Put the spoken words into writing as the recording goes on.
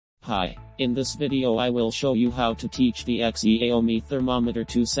Hi, in this video I will show you how to teach the Xiaomi thermometer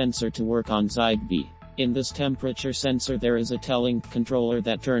 2 sensor to work on Zigbee. In this temperature sensor there is a telling controller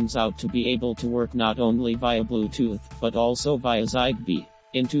that turns out to be able to work not only via Bluetooth, but also via Zigbee.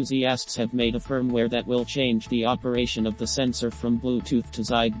 Enthusiasts have made a firmware that will change the operation of the sensor from Bluetooth to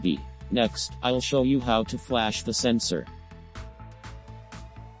Zigbee. Next, I'll show you how to flash the sensor.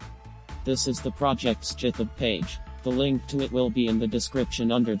 This is the project's GitHub page. The link to it will be in the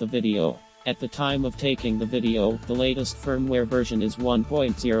description under the video. At the time of taking the video, the latest firmware version is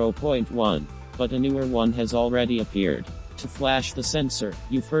 1.0.1, but a newer one has already appeared. To flash the sensor,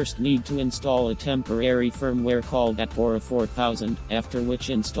 you first need to install a temporary firmware called Atfora 4000, after which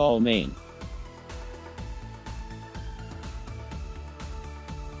install main.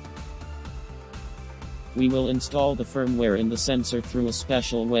 We will install the firmware in the sensor through a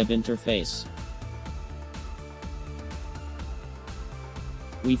special web interface.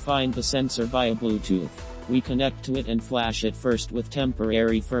 We find the sensor via Bluetooth. We connect to it and flash it first with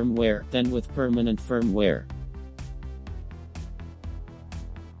temporary firmware, then with permanent firmware.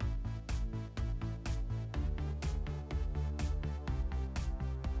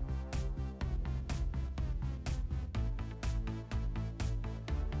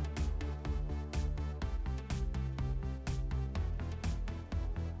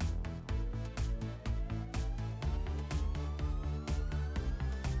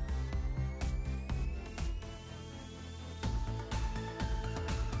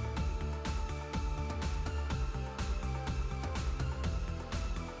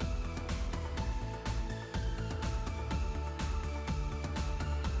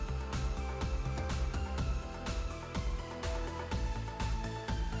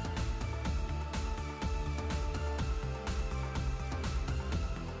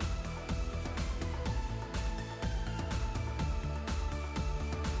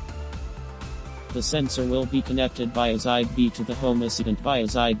 The sensor will be connected via Zigbee to the home assistant via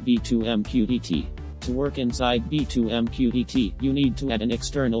Zigbee2mqtt. To work in Zigbee2mqtt, you need to add an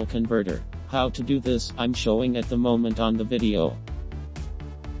external converter. How to do this, I'm showing at the moment on the video.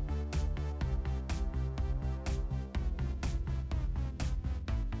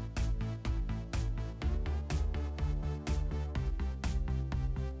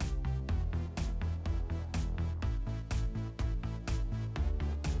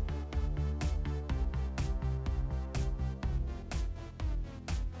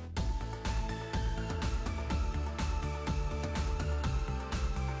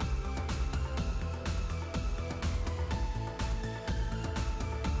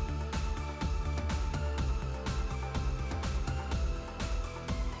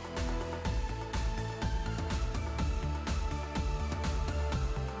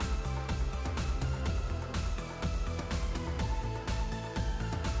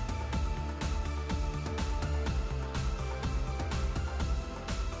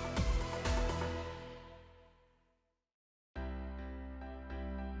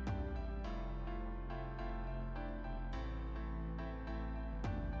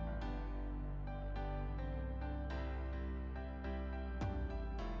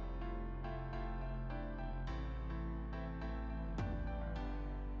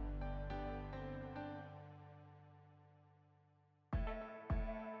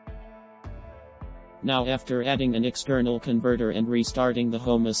 Now after adding an external converter and restarting the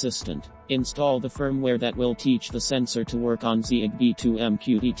Home Assistant, install the firmware that will teach the sensor to work on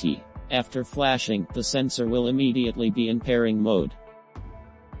Zigbee2mqtt. After flashing, the sensor will immediately be in pairing mode.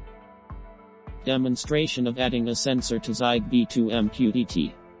 Demonstration of adding a sensor to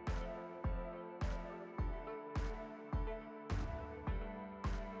Zigbee2mqtt.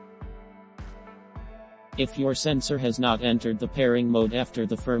 If your sensor has not entered the pairing mode after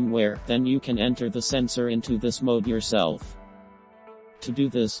the firmware, then you can enter the sensor into this mode yourself. To do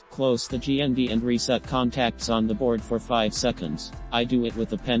this, close the GND and reset contacts on the board for 5 seconds. I do it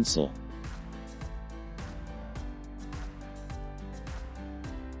with a pencil.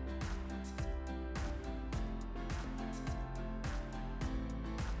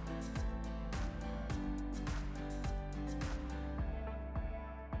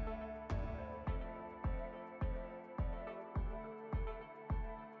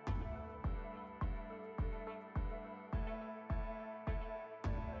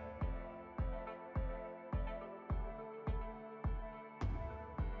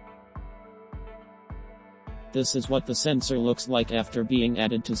 This is what the sensor looks like after being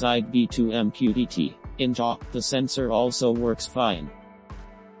added to Zigbee2mqtt. In JAW, the sensor also works fine.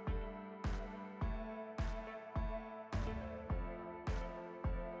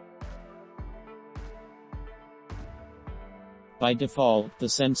 By default, the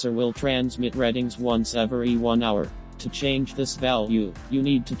sensor will transmit readings once every 1 hour. To change this value, you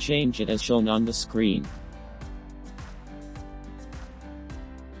need to change it as shown on the screen.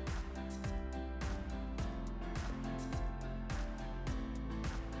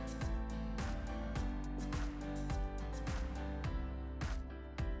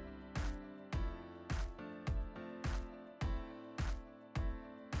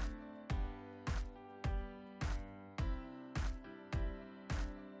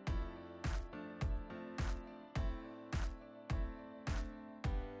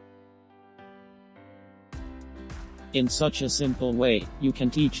 In such a simple way, you can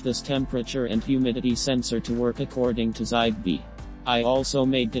teach this temperature and humidity sensor to work according to Zigbee. I also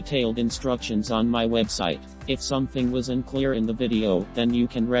made detailed instructions on my website. If something was unclear in the video, then you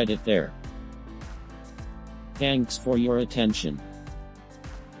can read it there. Thanks for your attention.